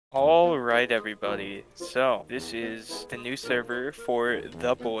Alright everybody, so this is the new server for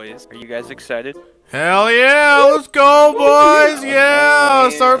the boys. Are you guys excited? Hell yeah, let's go boys, yeah!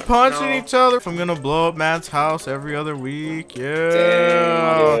 Start punching each other. I'm gonna blow up Matt's house every other week,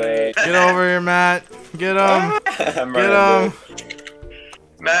 yeah! Get over here, Matt. Get him. Get him.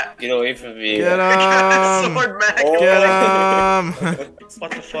 Matt, get away from me. Get him. Get him.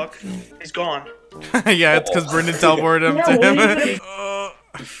 What the fuck? He's gone. Yeah, it's because Brendan teleported him to him.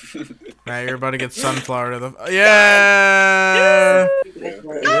 Matt, you're about to get sunflower to the. Yeah!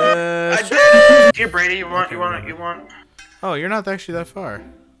 Yeah. Here, Brady, you want? Oh, you're not actually that far.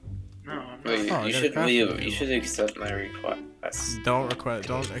 No, I'm not. Wait, Oh, you should leave. You should accept my request. Don't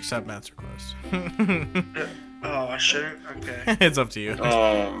accept Matt's request. Oh, I shouldn't? Okay. It's up to you.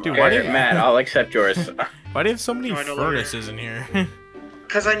 Dude, why do you, Matt, I'll accept yours. Why do you have so many No, I know furnaces in here?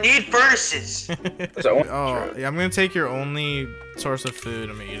 Cause I need furnaces. Oh, yeah, I'm gonna take your only source of food.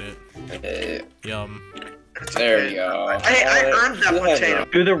 I'm gonna eat it. Yum. There we go. I earned that potato.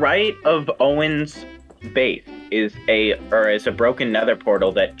 To the right of Owen's base is a broken nether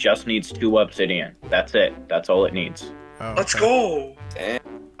portal that just needs 2 obsidian. That's it. That's all it needs. Oh, Let's okay. go. Damn.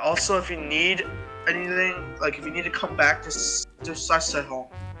 Also, if you need anything, like if you need to come back to set home.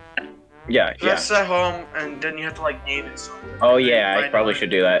 Yeah, yeah. Set home, and then you have to like name it something. Oh yeah, I probably should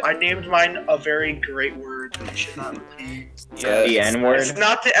do that. I named mine a very great word that you should not repeat. The N word. It's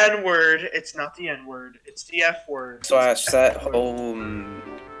not the N word. It's not the N word. It's the F word. So I set home.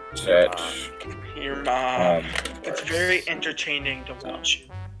 Set. Your mom. It's very entertaining to watch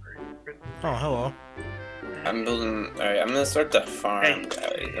you. Oh, hello. I'm building. Alright, I'm gonna start the farm.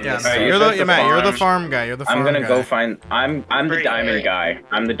 Hey. Yeah, Alright, you're you the set Matt. the You're the farm. farm guy. You're the farm I'm gonna guy. go find. I'm the Brady, diamond Brady. guy.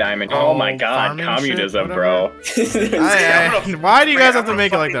 I'm the diamond. Oh, Oh my god, farming communism, shit, bro. Why do you guys have to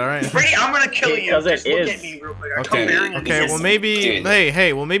make it like that? All right. Brady, I'm gonna kill you. Because it Just look is. at me real quick. Okay. Okay. Well, maybe. Dude.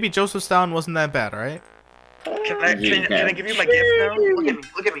 Hey. Well, maybe Joseph Stalin wasn't that bad, all right? Can I give you my gift now? Look at me.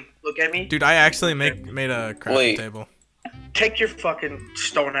 Look at me. Look at me. Dude, I actually made a crafting Wait. table. Take your fucking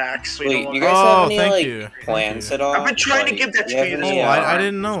stone axe. So Wait, you you know guys Oh, have any thank like you. plans at all? I've been trying to Like, give that to have you this any, Oh, whole I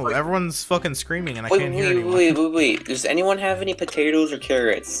didn't know. Everyone's fucking screaming and I can't hear anyone. Wait. Does anyone have any potatoes or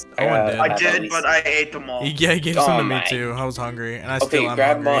carrots? Owen did. I did, but I ate them all. Yeah, he gave some to me my- too. I was hungry, and I Okay, still am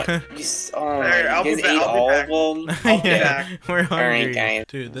grab hungry. one. Alright, I'll You be guys ate back, I'll be all back. of them? I'll be Yeah, back. we're hungry. guys.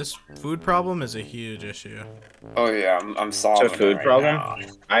 Dude, this food problem is a huge issue. Oh yeah, I'm solving It's a food it right problem? now.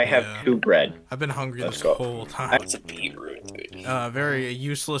 I have Yeah. 2 bread. I've been hungry Let's this go. whole time. What's a beetroot, dude? Very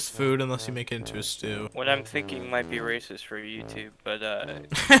useless food unless you make it into a stew. What I'm thinking might be racist for YouTube, but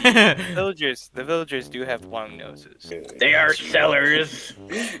the villagers do have long noses. They are sellers.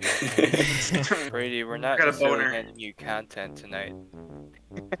 Brady, we're not got a necessarily boner. handing you content tonight.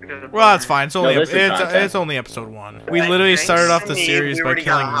 Well, that's fine. It's only this is content. it's only episode 1. We literally Thanks started off to the me, series we by already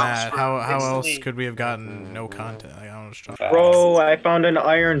got killing a house Matt. for How thanks to else me. could we have gotten no content? Like, I don't know. Bro, I found an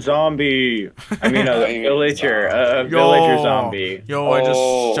iron zombie. I mean, a villager. A villager zombie. Yo, I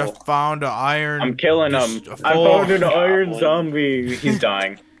just found an iron. I'm killing him. Just I full- found an iron zombie. He's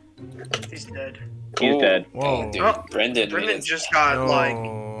dying. He's dead. He's dead. Whoa. Dude, Oh, Brendan Brendan just got like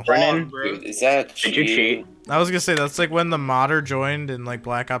Yo. Brennan? bro. Dude, is that Did you cheat? I was gonna say that's like when the modder joined in like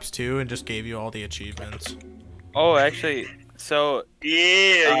Black Ops 2 and just gave you all the achievements. Oh, actually, so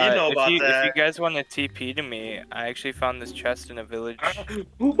Yeah, you know about if you that. guys want to TP to me, I actually found this chest in a village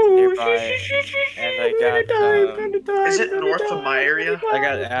nearby, and I got Is it north of my area? I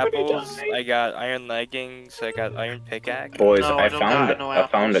got apples, I got iron leggings, I got iron pickaxe. Boys, No, I I don't got no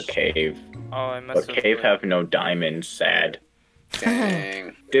found a apples. cave. Oh, I must But have. cave have no diamonds. Sad.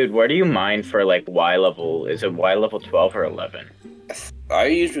 Dang. Dude, where do you mine for like Y level? Is it Y level 12 or 11? I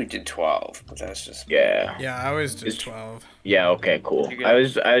usually did 12, but that's just Yeah. Yeah, I always did Is- 12. Yeah. Okay. Cool. You get- I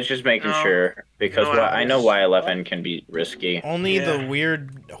was just making No. sure because No I know apples. Y11 can be risky. Only Yeah. the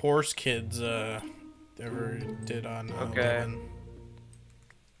weird horse kids ever did on Okay. 11.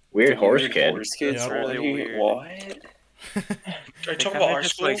 Weird horse Weird kid. Horse kids? Yep. Really weird. What? Are you They talking kinda about our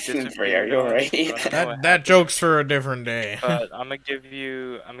just, school? like, Are disappeared you on us, alright? so I don't know what That happened. joke's for a different day. But I'm gonna give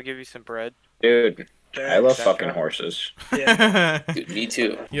you some bread. Dude, I love Etc. fucking horses. Yeah. Dude, me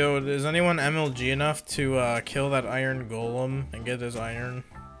too. Yo, is anyone MLG enough to kill that iron golem and get his iron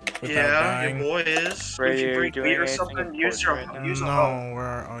without Yeah, dying? your boy is. Brady, If you are you break doing wheat or anything something, use your important right now? use a No, hoe. where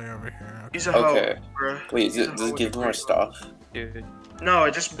are you over here? Okay. Use a hoe, Okay. bro. Wait, Use a does hoe it give with more your- stuff? Dude, No,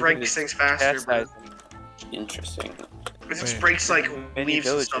 it just breaks just things faster, bro. chastise them. Interesting. It just Wait. breaks like Many leaves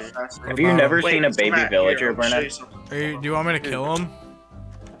and stuff villagers. faster. Have you never Wait, seen a so baby Matt, villager, here, I'll show Brennan? you something. Do you want me to kill him?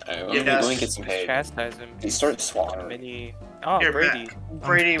 Alright, let Yes. me get some hay. Chastise them. They start swallowing. Many. Oh, Here, Brady.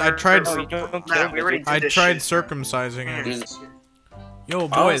 Brady, I tried- Oh, you don't kill Matt, we already me. did I this tried shit. circumcising him. Here's- Yo,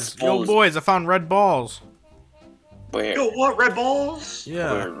 boys, I found red balls. Where? Yo, what? Red balls?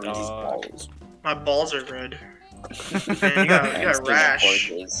 Yeah. Where are these balls? My balls are red. Man, you got a rash.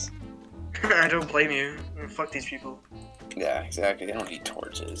 Torches. I don't blame you. Fuck these people. Yeah, exactly. They don't need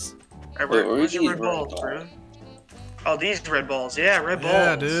torches. Alright, Wait, where where's are your these red balls, bro? Oh, these red balls. Yeah, red balls.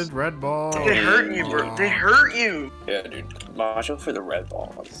 Yeah, dude, red balls. They hurt you, bro. They hurt you. Yeah, dude. Watch out for the red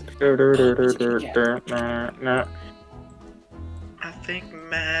balls. I think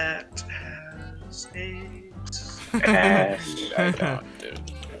Matt has AIDS. Ass. Dude, I don't,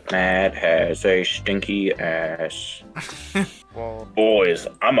 dude. Matt has a stinky ass. Well, Boys,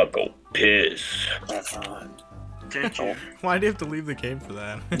 I'ma go piss. Have fun. Thank you. Why do you have to leave the game for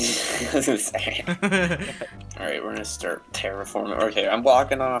that? Alright, we're gonna start terraforming. Okay, I'm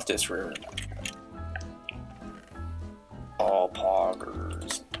blocking off this river. All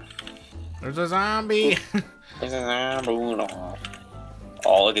poggers. There's a zombie. There's a Bruno.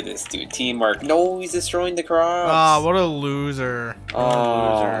 Oh, look at this dude. Teamwork. No, he's destroying the crops. Ah, what a loser. What a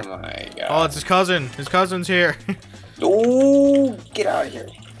Oh loser. my god. Oh, it's his cousin. His cousin's here. Oh, get out of here.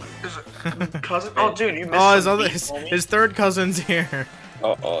 Cousin? Oh, dude, you missed Oh, some beef, his homie. third cousin's here.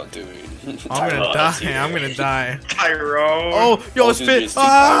 Oh, dude. I'm gonna die. I'm gonna die. Tyrone. Oh, yo, it's dude, fit. just keep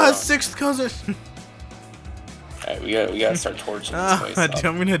Ah, Tyrone. sixth cousin. Alright, we gotta start torching this Ah, place I'm up.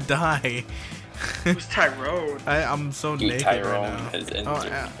 gonna die. Who's Tyrone? I'm so Dude, naked Tyrone right now. has entered. Oh,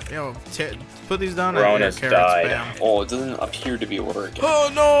 yeah. Yo, put these down. Tyrone Here, has carrots, died. bam. Oh, it doesn't appear to be working. Oh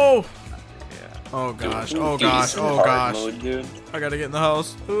no! yeah. Oh Dude, gosh! dude, Oh dude, gosh! this is Oh hard gosh! Mode, dude. I gotta get in the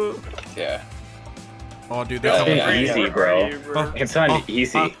house. Yeah. Oh, dude, Yo, they're coming Yeah, for me. easy, where bro. are you, bro? It's on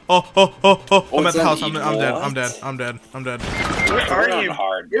easy. Oh, I'm at it's the on house. easy. I'm dead. What? I'm dead. I'm dead. I'm dead. Where We're are on you?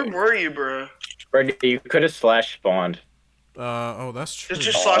 hard, Where dude. were you, bro? Brady, you could have slash spawned. Oh, that's true.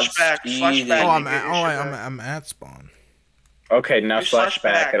 Just Oh, slash it's back. Slash easy. back. Oh, and get your shit back. I'm at spawn. Okay, now You slash slash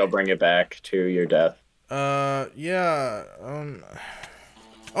back. back. It'll bring it back to your death. Yeah.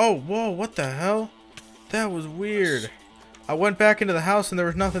 Oh, whoa! What the hell? That was weird. I went back into the house and there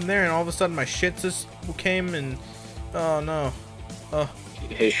was nothing there, and all of a sudden my shit just came and. Oh no.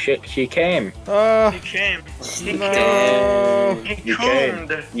 His shit, he came. He came. He No. came. He He came.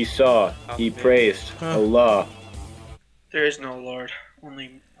 coomed. He saw. He praised Allah. There is no Lord.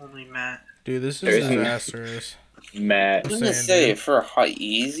 Only Matt. Dude, this There is isn't- disastrous. Matt. I was saying, gonna say, dude. for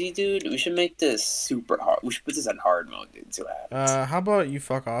easy, dude, we should make this super hard. We should put this on hard mode, dude. See what happens. How about you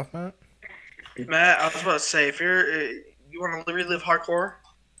fuck off, Matt? Matt, I was about to say, if you want to relive hardcore,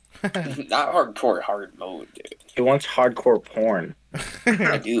 Not hardcore, hard mode, dude. He wants hardcore porn.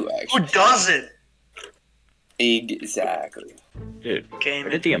 I do, who actually. doesn't? Exactly. Dude, Game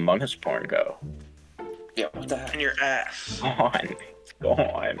where did the Among Us porn go? Yeah, what the heck? in your ass. Gone. It's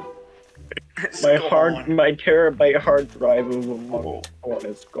gone. It's My gone. my terabyte hard drive of Among Us porn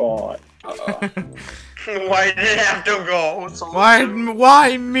is gone. Uh-oh. Why did it have to go? So Why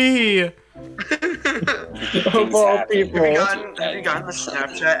me? Of all people. Have you gotten the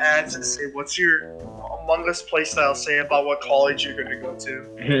Snapchat ads that say, what's your Among Us playstyle say about what college you're gonna go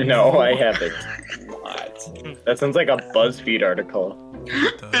to? No, I haven't. What? That sounds like a BuzzFeed article.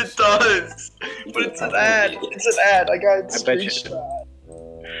 It does. But it's an ad. It's an ad. I got it I bet you- screenshot.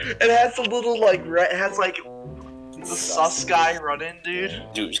 It has a little like it has like the sus guy running, dude.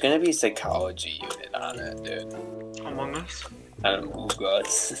 Dude, there's gonna be a psychology unit on it, dude. Among Us. Among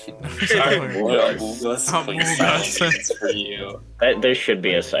Us. Sorry. Among Us. Among Please, Us. it's for you. There should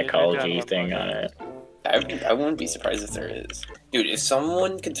be a psychology thing on it. I wouldn't be surprised if there is. Dude, if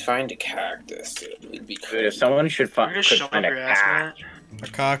someone could find a cactus, dude, it'd be Dude, crazy. if someone should You're could gonna shove up find a your ass, cat. Matt.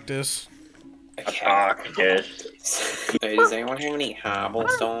 A cactus. A cactus. Hey, does anyone have any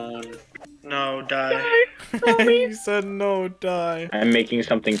cobblestone? No, die. He said no, die. I'm making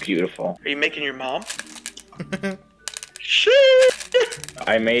something beautiful. Are you making your mom? Shit!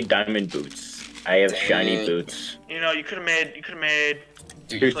 I made diamond boots. I have shiny boots. You know, you could have made.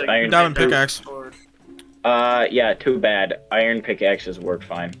 Here's like, iron Diamond boots. pickaxe. Sword. Yeah, too bad. Iron pickaxes work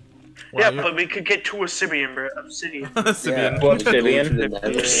fine. Yeah, Wow, but we could get two obsidian, bro. Obsidian. Sibian. Well, Obsidian? Go to the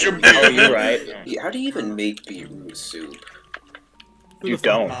nether. Oh, you're right. Yeah, how do you even make beetroot soup? You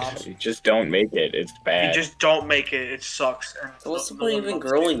don't. You just don't make it. It's You bad. just don't make it. It sucks. And So what's the no point one even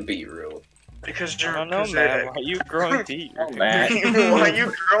loves growing beetroot? it. Because I you're. don't know, 'cause man. Why are you growing deep? Oh, Matt. Why are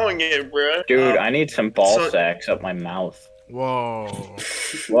you growing it, bro? Dude, I need some ball so- sacks up my mouth. Whoa.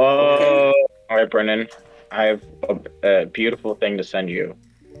 Whoa. Alright, Brennan. I have a beautiful thing to send you.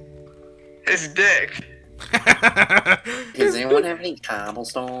 His dick. Does anyone have any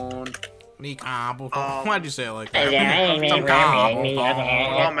cobblestone? Me cobble. Why'd you say it like Oh, that?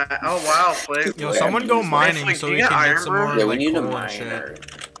 man. Oh wow, play. Yo, someone go mining Wait, so do we you can get get iron, some bro? more Yeah, we like need a coal and miner.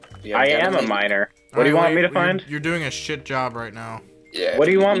 shit. I am a miner. What do you want me to find? You're doing a shit job right now. Yeah. What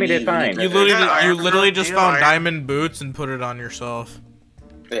do you want we me to need- find? we You need- literally, Yeah, you iron, literally bro. just Yeah, found iron. diamond boots and put it on yourself.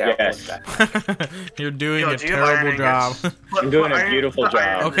 Yeah, Yes. You're doing Yo, a do you have iron terrible job. ingots? I'm doing a Put beautiful put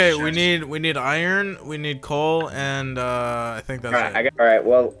iron job. in Okay, this we chest. need iron, we need coal, and I think that's it. Alright,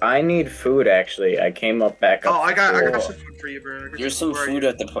 well, I need food actually. I came up back up. Oh, I got before. some food for you, bro. I got There's some Where are food you?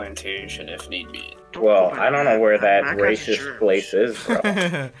 at the plantation if need be. Don't Well, open I don't know that. where that Matt guy's a racist jerk. place is, bro.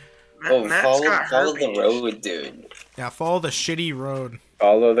 Oh, Matt's follow got the herpes. road, dude. Yeah, follow the shitty road.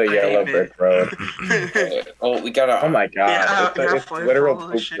 Follow the I yellow hate brick road. Oh, we gotta. Oh my god, Yeah, it's a follow literal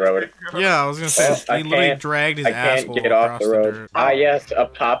the poop shit. road. Yeah, I was gonna say, Well, I he literally can't- dragged his I can't asshole get off across the road. dirt. Ah yes, a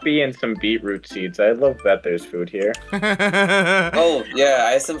poppy and some beetroot seeds. I love that there's food here. Oh yeah,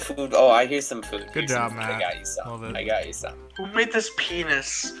 I have some food. Oh, I hear some food. Good Here's job, some food. Matt. I got you some. Love it. I got you some. Who made this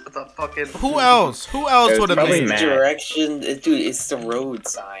penis with a fucking? Who else? Who else It's would have probably made Matt. Direction, dude. It's the road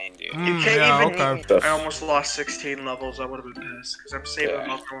sign, dude. You Mm, can't yeah, even. okay. I almost lost 16 levels. I would have been pissed because I'm saving them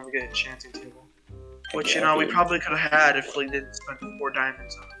up for when we get a enchanting table. Which you know we probably could have had if we didn't spend 4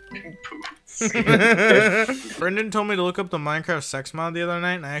 diamonds on poop. Brendan told me to look up the Minecraft sex mod the other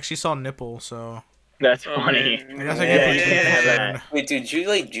night, and I actually saw nipple, so That's Oh, funny. man. I guess I Yeah, can't you put can't have it that. in. Wait, dude,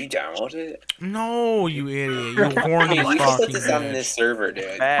 did you download it? No, you idiot. You Hey, horny we can fucking put this on bitch. this server,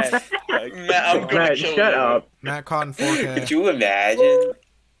 dude. Matt, Matt, I'm gonna Matt, kill shut you. up. Matt caught in Could 4K. you imagine?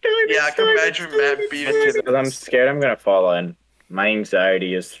 Yeah, I can imagine Matt beating That's you. Because I'm scared I'm gonna fall in. My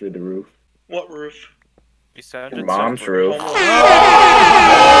anxiety is through the roof. What roof? you sounded Your mom's so roof.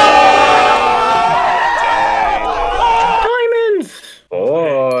 Diamonds!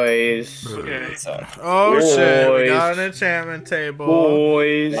 Boys. Okay. So, Oh shit, we got Boys. an enchantment table.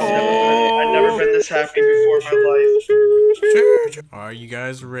 Boys. I've never been this happy before in my life. Are you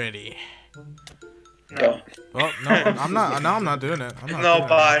guys ready? No. Oh no, I'm not. No, I'm not doing it. I'm not No, doing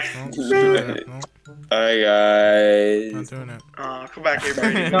bye. It. No, I'm doing it. No, hi I'm not guys. doing it. Come back here,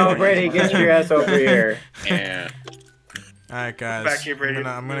 Brady. No, Brady, get your ass over here. Yeah. All right, guys. Back here, Brady.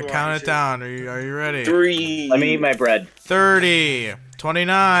 I'm gonna We count want it to. down. Are you ready? 3. Let me eat my bread. 30,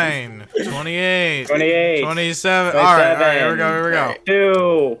 29, 28, 28. 27. All right, here we go. Here we go.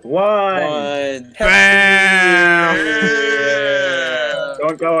 2, 1. 1. Bam!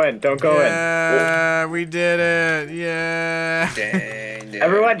 Don't go in. Don't go in. Yeah, we did it. Yeah. Dang, dude.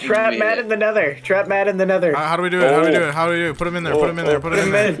 Everyone, You trap made Matt it. in the nether. Trap Matt in the nether. How do we do it? How do we do it? How do we do it? Put him in there. Put him in there. Put him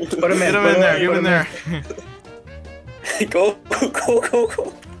in there. Put him in there. Put him in. Get him in there. Get him in there. Go.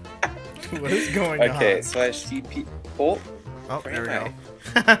 What is going on? Okay, slash CP. Oh. Oh, there we go.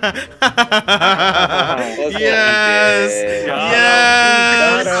 That's what we Yes! did.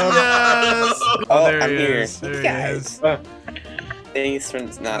 Yes! Got Yes! Oh, there I'm he here. is. There he Guys. is. Thanks for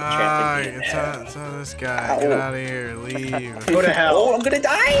not Ah, trapping me. it's this guy. Get out of here. Leave. Go to Oh, hell. I'm gonna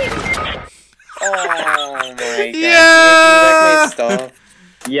die! Oh my god. Yeah! Can you give me back my stuff?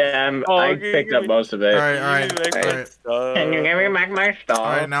 Yeah, I okay, picked give up me- most of it. All right. Can you give me back my stuff? All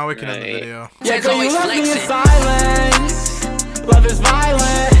right, now we can end the Right. video. Yeah, so you left me in silence. Love is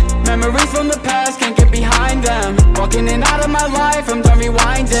violent. Memories from the past, can't get behind them. Walking in and out of my life, I'm done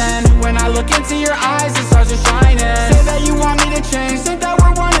rewinding. When I look into your eyes, the stars are shining. Say that you want me to change, think that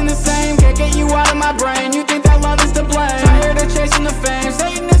we're one and the same. Can't get you out of my brain, you think that love is to blame. Tired of chasing the fame,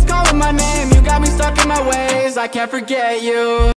 Satan is calling my name. You got me stuck in my ways, I can't forget you.